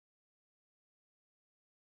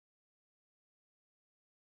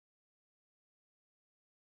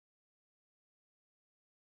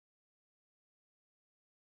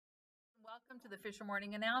Welcome to the Fisher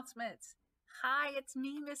Morning Announcements. Hi, it's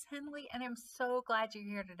me, Miss Henley, and I'm so glad you're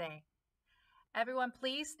here today. Everyone,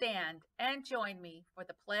 please stand and join me for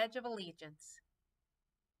the Pledge of Allegiance.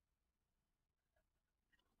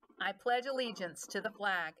 I pledge allegiance to the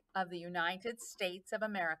flag of the United States of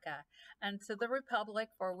America and to the republic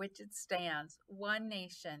for which it stands, one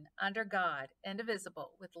nation, under God,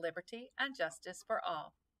 indivisible, with liberty and justice for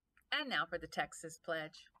all. And now for the Texas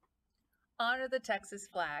Pledge. Honor the Texas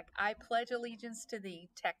flag. I pledge allegiance to thee,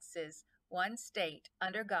 Texas, one state,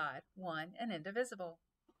 under God, one and indivisible.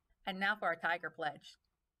 And now for our Tiger Pledge.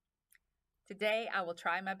 Today I will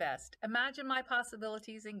try my best, imagine my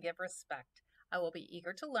possibilities, and give respect. I will be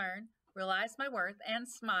eager to learn, realize my worth, and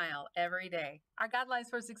smile every day. Our guidelines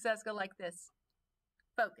for success go like this.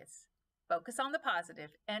 Focus. Focus on the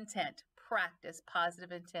positive. Intent. Practice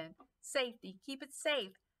positive intent. Safety. Keep it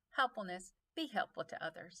safe. Helpfulness. Be helpful to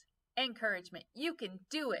others. Encouragement. You can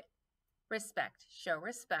do it. Respect. Show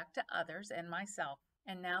respect to others and myself.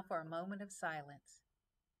 And now for a moment of silence.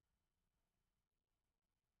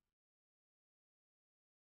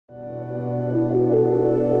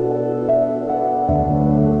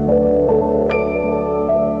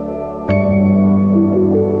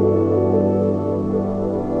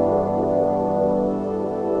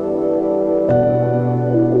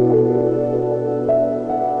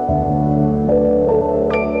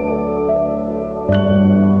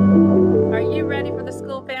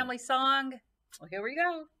 Song. Well, here we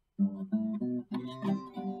go.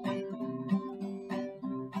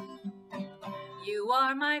 You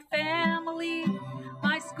are my family,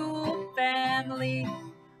 my school family.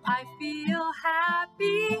 I feel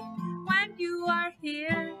happy when you are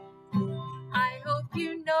here. I hope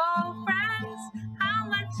you know, friends, how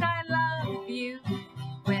much I love you.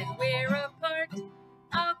 When we're apart,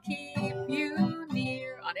 I'll keep you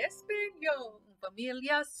near. En español.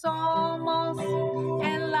 Familia somos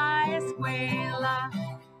en la escuela.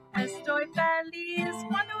 Estoy feliz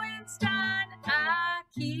cuando están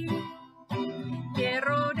aquí.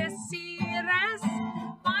 Quiero decirles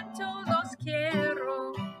cuánto los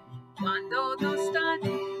quiero. Cuando no están,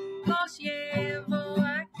 los llevo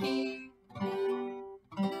aquí.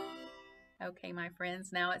 Okay, my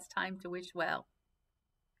friends, now it's time to wish well.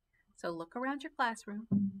 So look around your classroom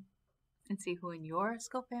and see who in your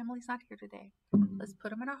school family is not here today. Let's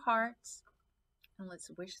put them in our hearts and let's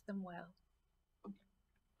wish them well.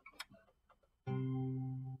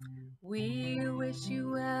 We wish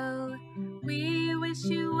you well, we wish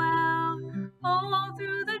you well, all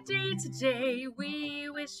through the day today, we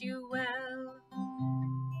wish you well.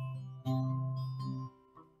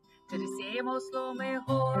 Te deseamos lo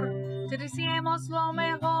mejor, te deseamos lo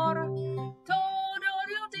mejor, todo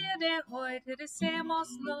el día de hoy, te deseamos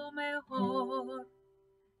lo mejor.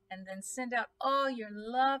 And then send out all your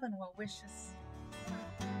love and well wishes.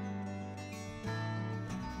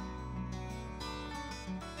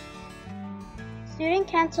 Student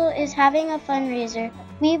Council is having a fundraiser.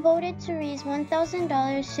 We voted to raise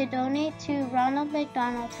 $1,000 to donate to Ronald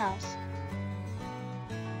McDonald House.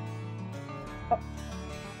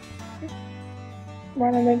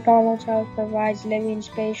 Ronald McDonald House provides living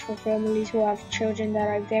space for families who have children that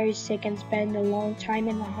are very sick and spend a long time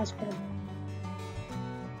in the hospital.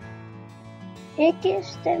 It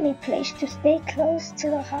gives them a place to stay close to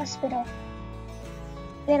the hospital.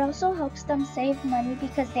 It also helps them save money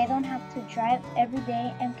because they don't have to drive every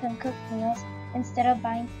day and can cook meals instead of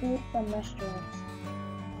buying food from restaurants.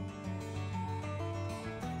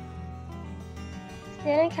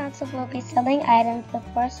 Student Council will be selling items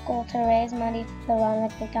before school to raise money for the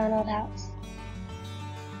Ronald McDonald House.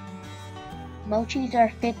 Mochis are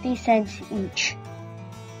 50 cents each.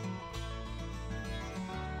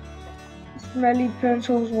 Smelly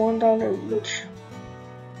pencils $1 each.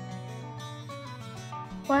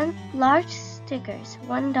 Large stickers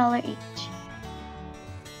 $1 each.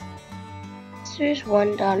 Scissors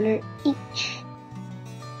 $1 each.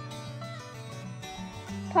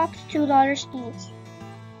 Pops $2 each.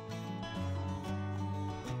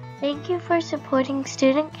 Thank you for supporting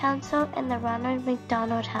Student Council and the Ronald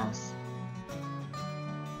McDonald House.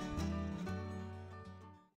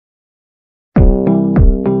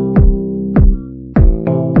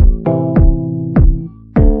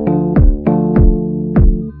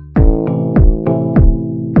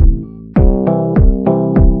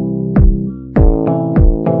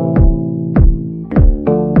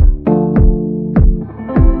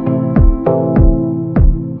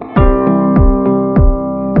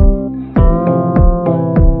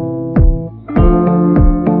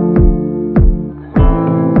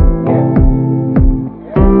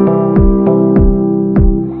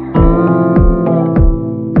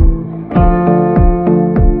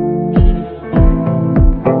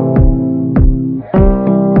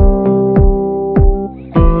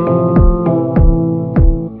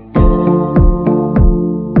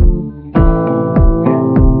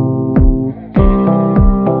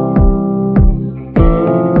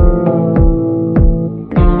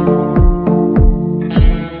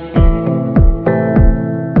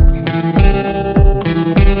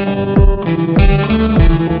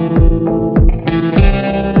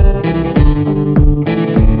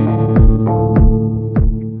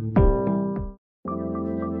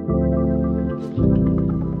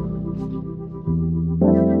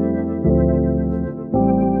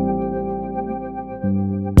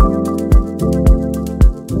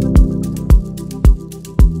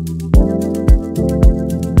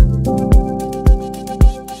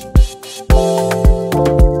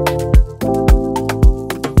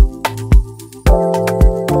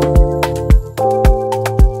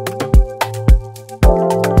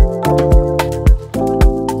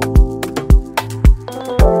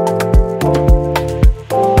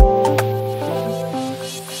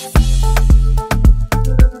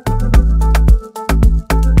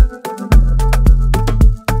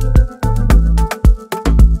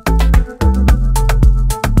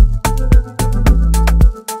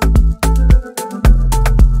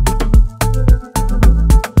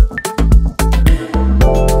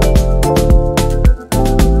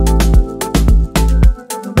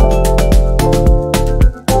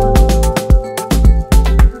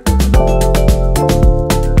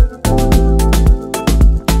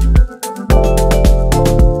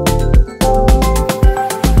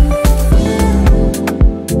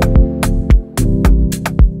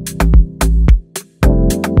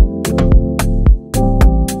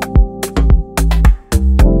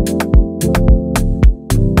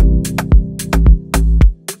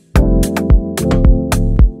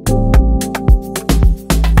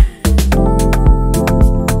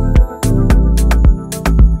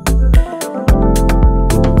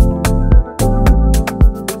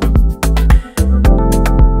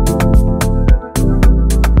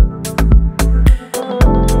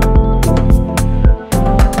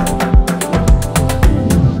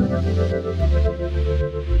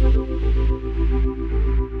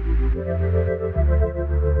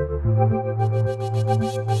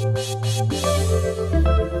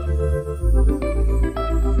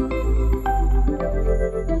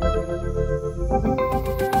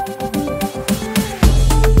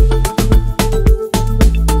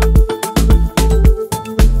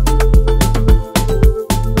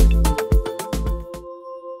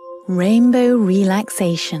 Rainbow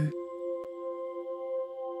relaxation.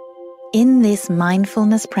 In this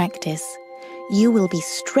mindfulness practice, you will be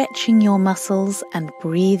stretching your muscles and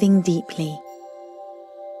breathing deeply.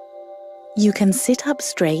 You can sit up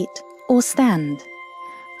straight or stand,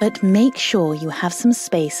 but make sure you have some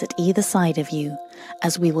space at either side of you,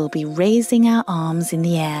 as we will be raising our arms in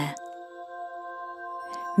the air.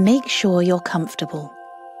 Make sure you're comfortable.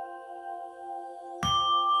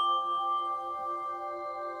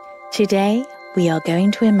 Today, we are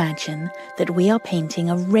going to imagine that we are painting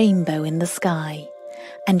a rainbow in the sky,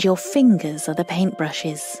 and your fingers are the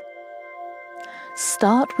paintbrushes.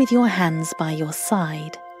 Start with your hands by your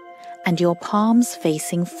side and your palms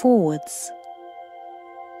facing forwards.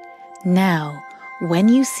 Now, when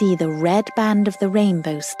you see the red band of the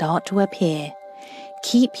rainbow start to appear,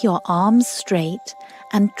 keep your arms straight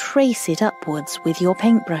and trace it upwards with your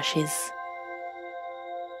paintbrushes.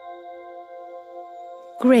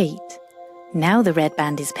 Great! Now the red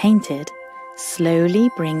band is painted, slowly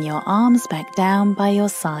bring your arms back down by your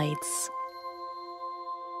sides.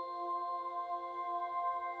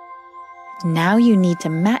 Now you need to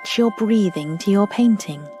match your breathing to your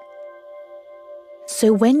painting.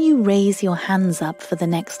 So when you raise your hands up for the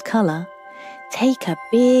next colour, take a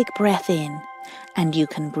big breath in, and you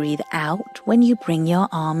can breathe out when you bring your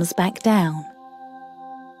arms back down.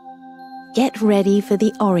 Get ready for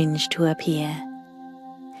the orange to appear.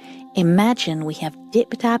 Imagine we have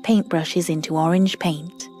dipped our paintbrushes into orange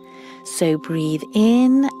paint, so breathe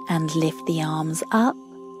in and lift the arms up,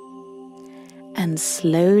 and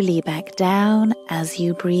slowly back down as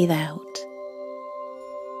you breathe out.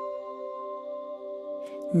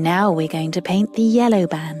 Now we're going to paint the yellow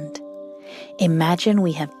band. Imagine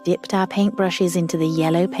we have dipped our paintbrushes into the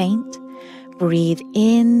yellow paint. Breathe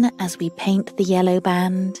in as we paint the yellow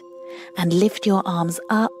band, and lift your arms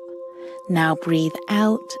up. Now breathe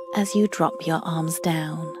out as you drop your arms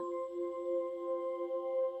down.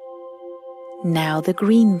 Now the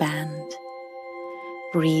green band.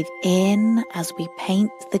 Breathe in as we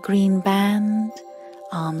paint the green band,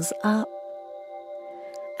 arms up,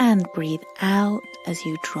 and breathe out as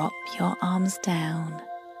you drop your arms down.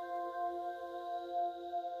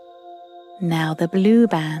 Now the blue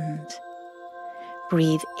band.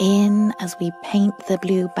 Breathe in as we paint the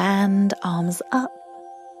blue band, arms up,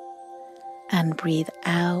 and breathe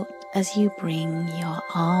out as you bring your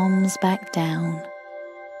arms back down.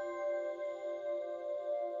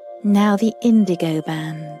 Now the indigo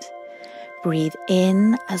band. Breathe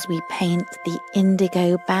in as we paint the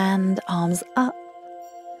indigo band, arms up,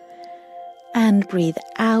 and breathe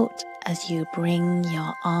out as you bring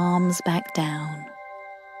your arms back down.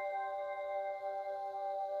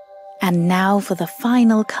 And now for the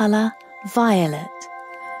final colour, violet.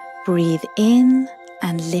 Breathe in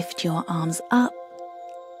and lift your arms up,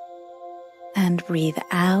 and breathe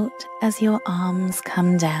out as your arms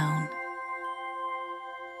come down.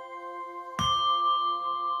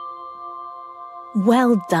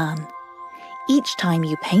 Well done! Each time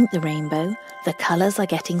you paint the rainbow, the colours are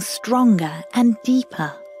getting stronger and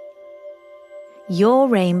deeper. Your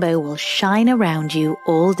rainbow will shine around you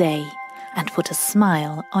all day and put a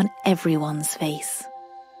smile on everyone's face.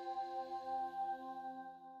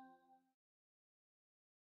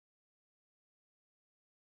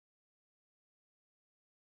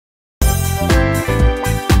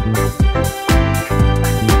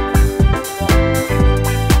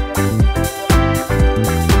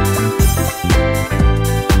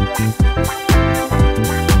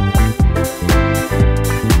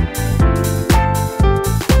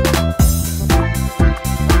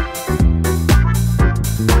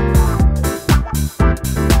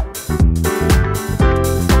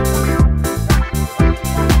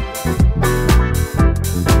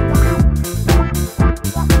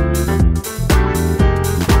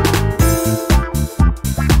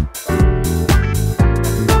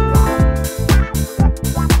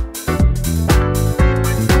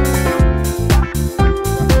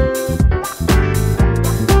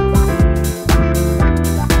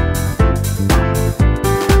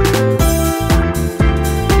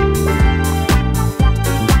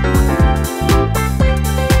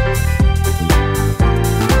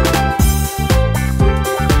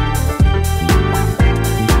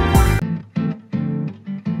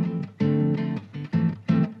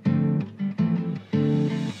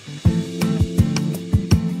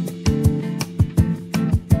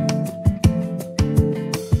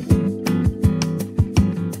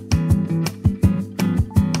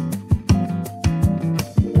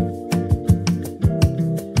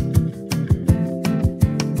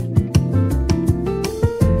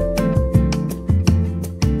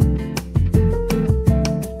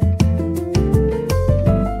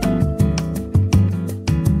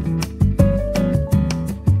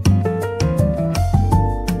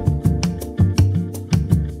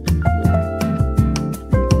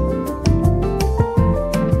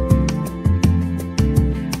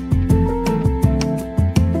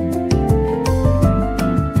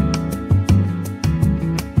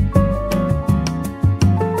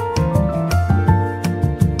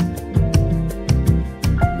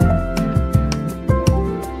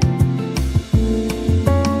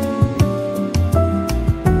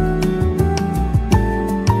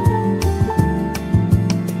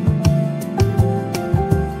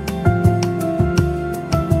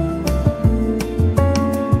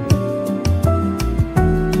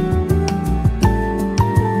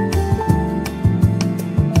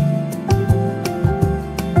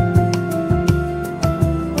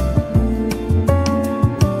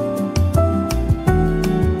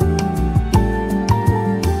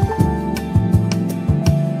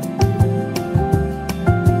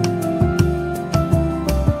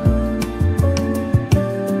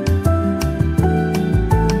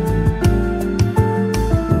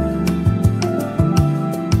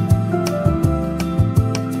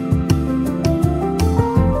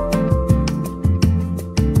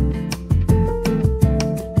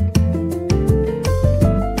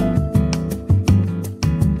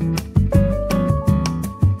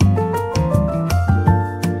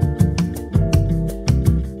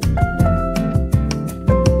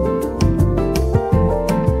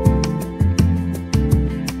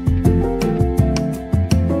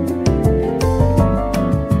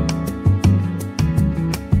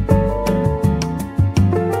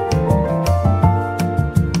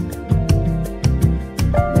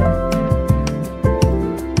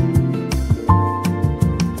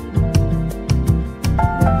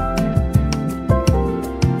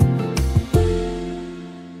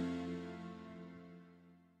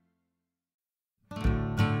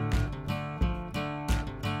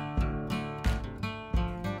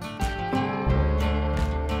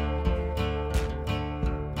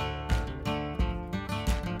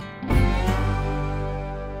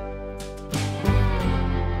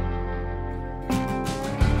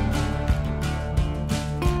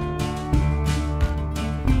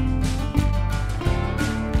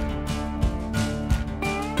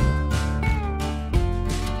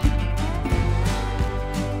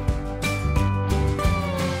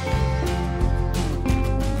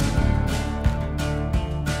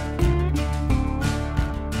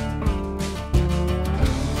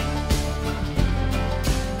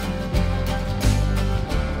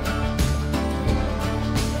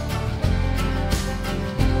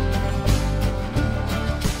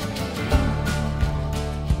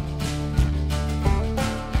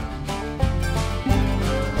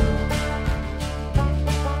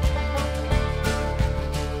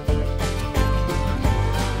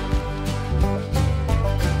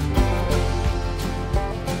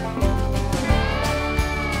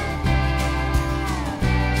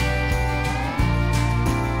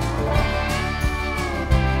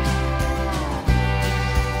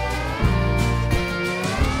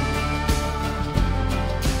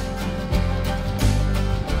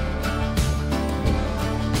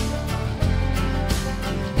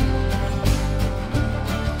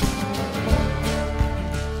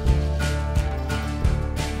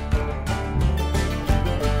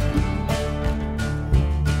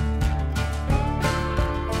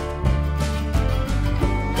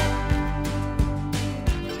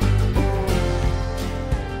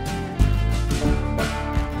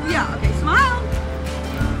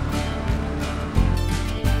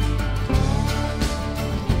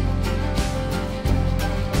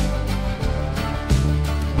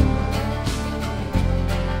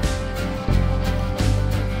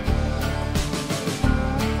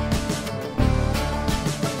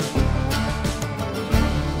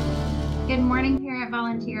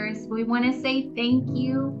 First, we want to say thank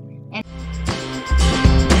you. And